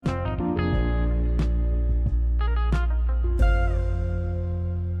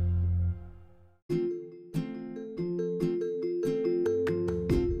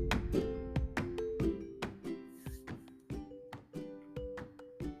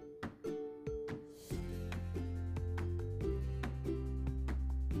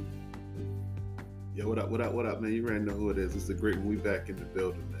Yeah, what up, man? You already know who it is. It's the great one. We back in the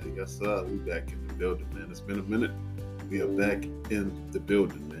building, man. Yes, sir. We back in the building, man. It's been a minute. We are back in the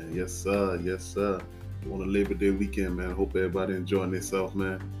building, man. Yes, sir. Yes, sir. On a Labor Day weekend, man. Hope everybody enjoying themselves,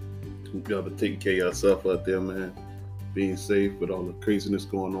 man. Hope y'all been taking care of yourself out there, man. Being safe with all the craziness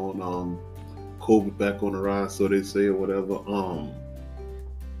going on. COVID back on the rise, so they say, or whatever.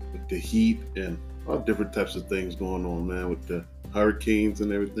 With the heat and all different types of things going on, man. With the hurricanes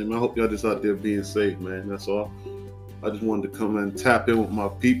and everything. I hope y'all just out there being safe, man. That's all. I just wanted to come and tap in with my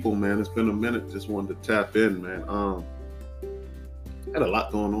people, man. It's been a minute. Just wanted to tap in, man. Had a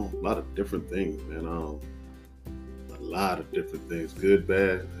lot going on, a lot of different things, man. A lot of different things, good,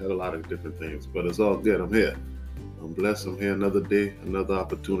 bad. Had a lot of different things, but it's all good. I'm here. I'm blessed. I'm here another day, another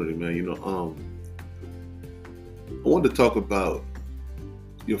opportunity, man. I wanted to talk about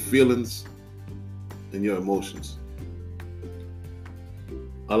your feelings and your emotions.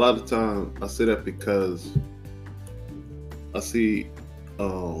 A lot of time I say that because I see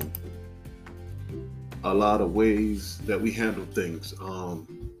a lot of ways that we handle things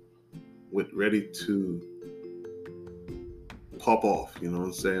with ready to pop off, you know what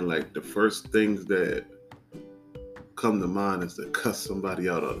I'm saying? Like the first things that come to mind is to cuss somebody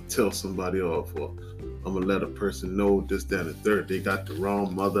out or to tell somebody off, or I'm gonna let a person know this, that, and the third. They got the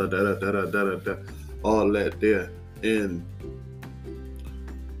wrong mother, da all that there. And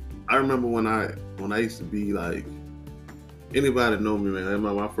I remember when I used to be like, anybody know me, man,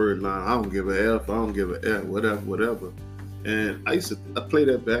 my first line, I don't give a F, I don't give a F, whatever. And I play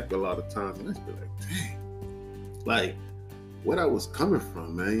that back a lot of times, and I used to be like, dang, like where I was coming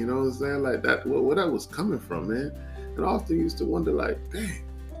from, man, you know what I'm saying? Like that, where I was coming from, man. And I often used to wonder, like, dang,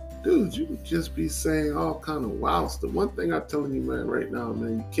 dude, you would just be saying all kind of wild stuff. One thing I'm telling you, man, right now,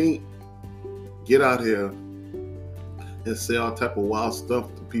 man, you can't get out here and say all type of wild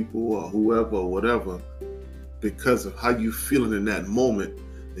stuff to people or whoever or whatever because of how you feeling in that moment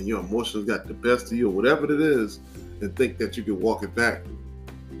and your emotions got the best of you or whatever it is, and think that you can walk it back.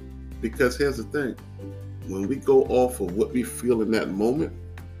 Because here's the thing, when we go off of what we feel in that moment,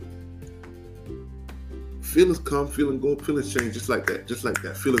 feelings come, feelings go, feelings change, just like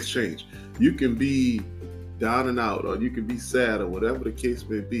that, feelings change. You can be down and out, or you can be sad, or whatever the case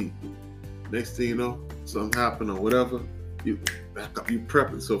may be. Next thing you know, something happen or whatever, you back up, you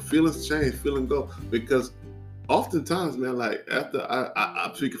prepping. So feelings change, feelings go. Because oftentimes, man, like after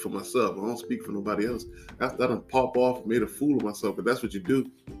I'm speaking for myself, I don't speak for nobody else. After I done pop off, made a fool of myself, but that's what you do.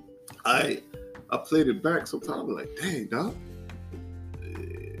 I played it back sometimes. I'm like, dang, dog,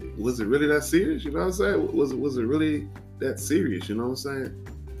 was it really that serious? You know what I'm saying? Was it really that serious? You know what I'm saying?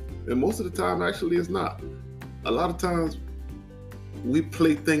 And most of the time, actually, it's not. A lot of times, we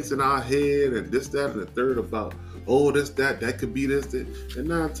play things in our head and this, that, and the third about, oh, this, that could be this, that. And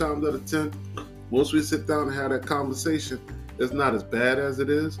 9 times out of 10, once we sit down and have that conversation, it's not as bad as it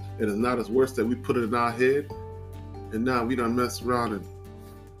is. It is not as worse that we put it in our head. And now we done mess around and,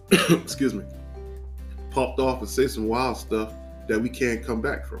 excuse me, popped off and say some wild stuff that we can't come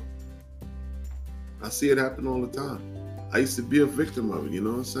back from. I see it happen all the time. I used to be a victim of it, you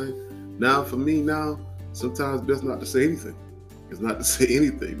know what I'm saying? Now, for me now, sometimes best not to say anything. It's not to say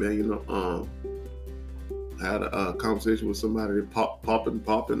anything, man. You know, I had a conversation with somebody that popping.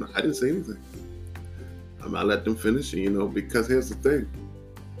 I didn't say anything. I let them finish, you know, because here's the thing.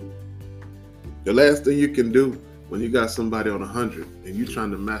 The last thing you can do when you got somebody on 100 and you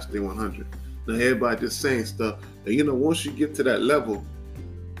trying to match their 100. Now, everybody just saying stuff. And, you know, once you get to that level,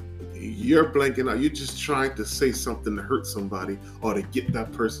 you're blanking out. You're just trying to say something to hurt somebody or to get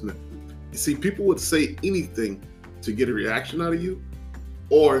that person to... You see, people would say anything to get a reaction out of you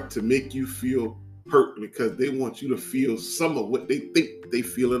or to make you feel hurt because they want you to feel some of what they think they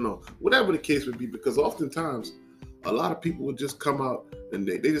feeling or whatever the case would be. Because oftentimes a lot of people would just come out and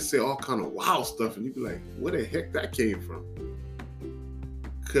they just say all kind of wild stuff and you'd be like, where the heck that came from?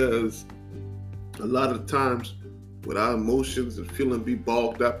 Because a lot of the times with our emotions and feeling be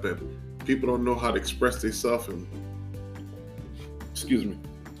bogged up and people don't know how to express themselves and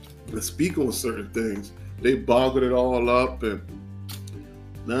speak on certain things, they boggle it all up, and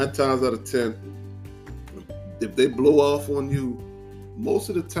 9 times out of 10, if they blow off on you, most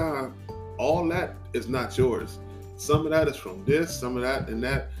of the time, all that is not yours. Some of that is from this, some of that, and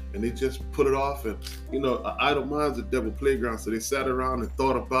they just put it off. And, you know, an idle mind's a devil playground. So they sat around and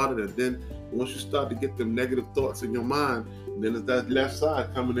thought about it, and then once you start to get them negative thoughts in your mind, and then it's that left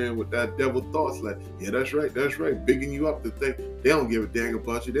side coming in with that devil thoughts like, yeah, that's right, bigging you up to think they don't give a dang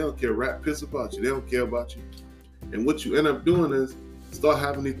about you. They don't care rat piss about you. They don't care about you. And what you end up doing is start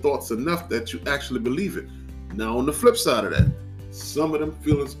having these thoughts enough that you actually believe it. Now, on the flip side of that, some of them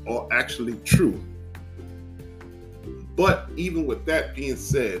feelings are actually true. But even with that being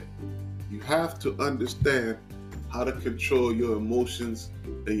said, you have to understand how to control your emotions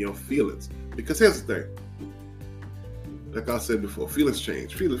and your feelings. Because here's the thing. Like I said before, feelings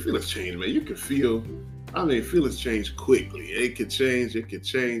change. Feelings change, man. You can feel, feelings change quickly. It can change.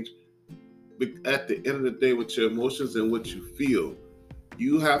 But at the end of the day, with your emotions and what you feel,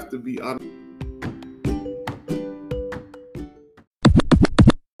 you have to be honest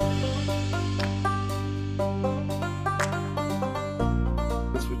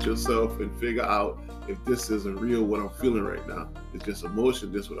with yourself and figure out if this isn't real, what I'm feeling right now. It's just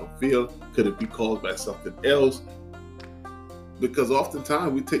emotion, this is what I'm feeling. Could it be caused by something else? Because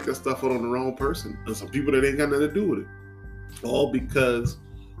oftentimes we take that stuff out on the wrong person. And some people that ain't got nothing to do with it. All because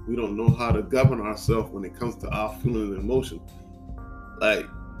we don't know how to govern ourselves when it comes to our feelings and emotions. Like,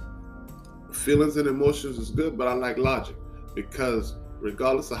 feelings and emotions is good, but I like logic. Because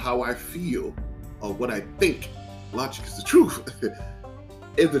regardless of how I feel or what I think, logic is the truth.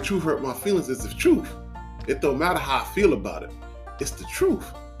 If the truth hurt my feelings, it's the truth. It don't matter how I feel about it. It's the truth.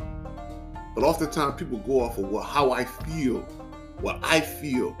 But oftentimes people go off of how I feel, what I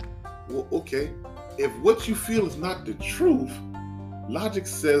feel. Well, okay, if what you feel is not the truth, logic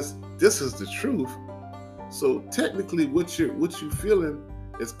says this is the truth. So technically what you feeling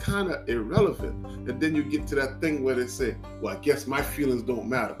is kind of irrelevant. And then you get to that thing where they say, well, I guess my feelings don't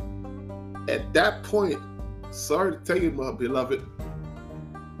matter. At that point, sorry to tell you, my beloved,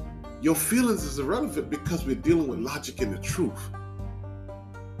 your feelings is irrelevant because we're dealing with logic and the truth.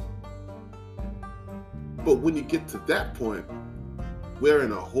 But when you get to that point, we're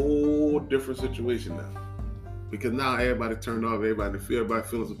in a whole different situation now. Because now everybody turned off, everybody feeling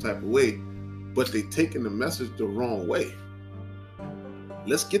some type of way, but they taking the message the wrong way.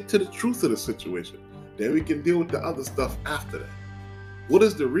 Let's get to the truth of the situation. Then we can deal with the other stuff after that. What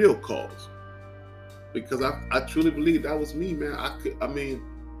is the real cause? Because I truly believe that was me, man.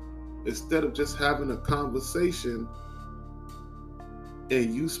 Instead of just having a conversation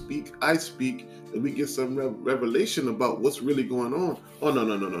and you speak, I speak, and we get some revelation about what's really going on. Oh, no.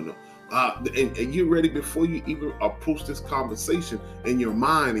 And you're ready before you even approach this conversation in your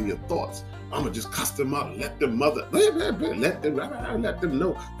mind and your thoughts. I'm going to just cuss them out and let them let them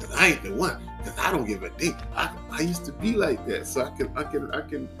know that I ain't the one, because I don't give a damn. I used to be like that. So I can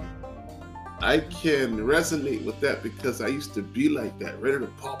resonate with that because I used to be like that, ready to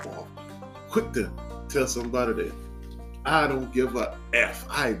pop off, quick to tell somebody that I don't give a F.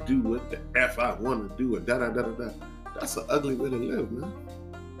 I do what the F I want to do, and da-da-da-da-da. That's an ugly way to live, man.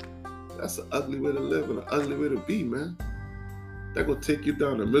 That's an ugly way to live and an ugly way to be, man. That's going to take you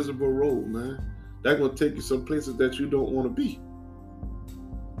down a miserable road, man. That's going to take you some places that you don't want to be.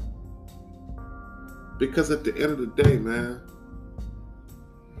 Because at the end of the day, man,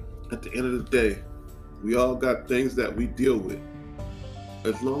 at the end of the day, we all got things that we deal with.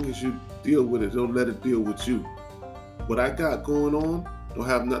 As long as you deal with it, don't let it deal with you. What I got going on don't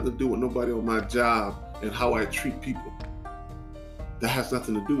have nothing to do with nobody on my job and how I treat people. That has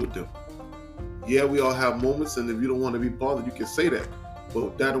nothing to do with them. Yeah, we all have moments, and if you don't want to be bothered, you can say that.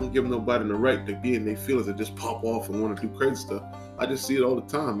 But that don't give nobody the right to be in their feelings and just pop off and want to do crazy stuff. I just see it all the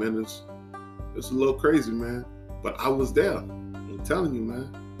time, man. It's a little crazy, man. But I was there. I'm telling you,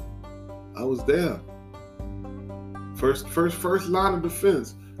 man. I was there. First line of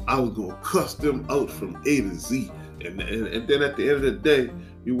defense, I was gonna cuss them out from A to Z. And then at the end of the day,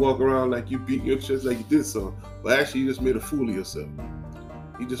 you walk around like you beat your chest like you did something. But actually, you just made a fool of yourself.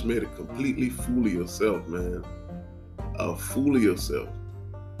 You just made a completely fool of yourself, man. A fool of yourself.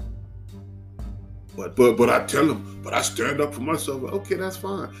 But I tell them, but I stand up for myself. Okay, that's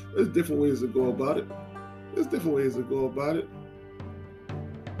fine. There's different ways to go about it. It's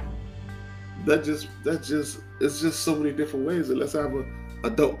just so many different ways. And let's have an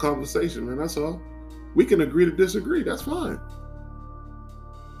adult conversation, man. That's all. We can agree to disagree. That's fine.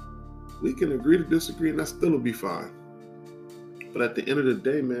 We can agree to disagree, and that still will be fine. But at the end of the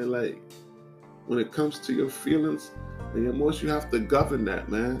day, man, like, when it comes to your feelings and your emotions, you have to govern that,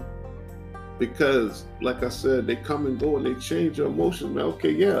 man. Because, like I said, they come and go and they change your emotions, man.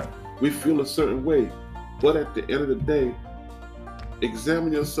 Okay, yeah, we feel a certain way. But at the end of the day,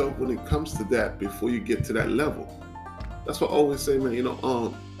 examine yourself when it comes to that before you get to that level. That's what I always say, man.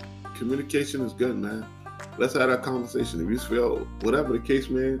 Communication is good, man. Let's have that conversation. If you feel, whatever the case,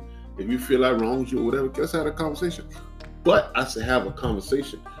 man, if you feel I wronged you or whatever, let's have a conversation. But I say have a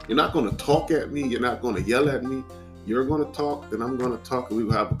conversation. You're not going to talk at me. You're not going to yell at me. You're going to talk, then I'm going to talk, and we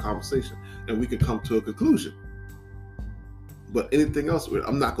will have a conversation. And we can come to a conclusion. But anything else,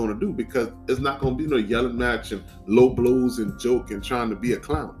 I'm not going to do, because it's not going to be no yelling match and low blows and joke and trying to be a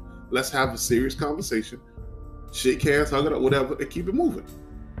clown. Let's have a serious conversation. shake hands, hug it up, whatever, and keep it moving.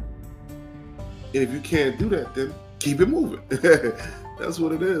 And if you can't do that, then keep it moving. That's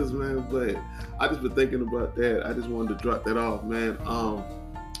what it is, man. But I just been thinking about that. I just wanted to drop that off, man.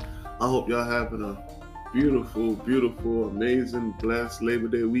 I hope y'all having a beautiful, beautiful, amazing, blessed Labor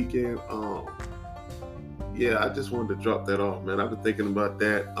Day weekend. Yeah, I just wanted to drop that off, man. I've been thinking about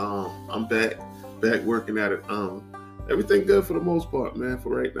that. I'm back working at it. Everything good for the most part, man. For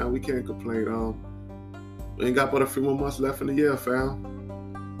right now, we can't complain. We ain't got but a few more months left in the year,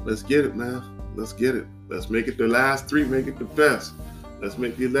 fam. Let's get it, man. Let's get it. Let's make it the last 3, make it the best. Let's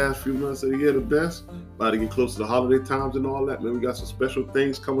make the last few months of the year the best. About to get close to the holiday times and all that, man. We got some special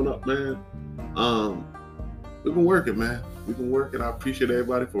things coming up, man. We've been working, man. We've been working. I appreciate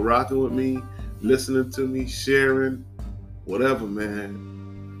everybody for rocking with me, listening to me, sharing, whatever,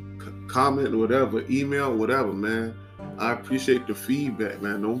 man. Comment, whatever, email, whatever, man. I appreciate the feedback,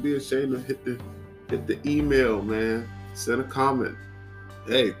 man. Don't be ashamed to hit the email, man. Send a comment.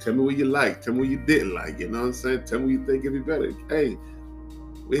 Hey, tell me what you like. Tell me what you didn't like. You know what I'm saying? Tell me what you think it'd be better. Hey,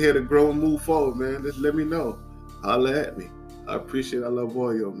 we're here to grow and move forward, man. Just let me know. Holla at me. I appreciate it. I love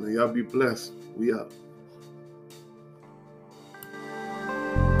all y'all, man. Y'all be blessed. We out.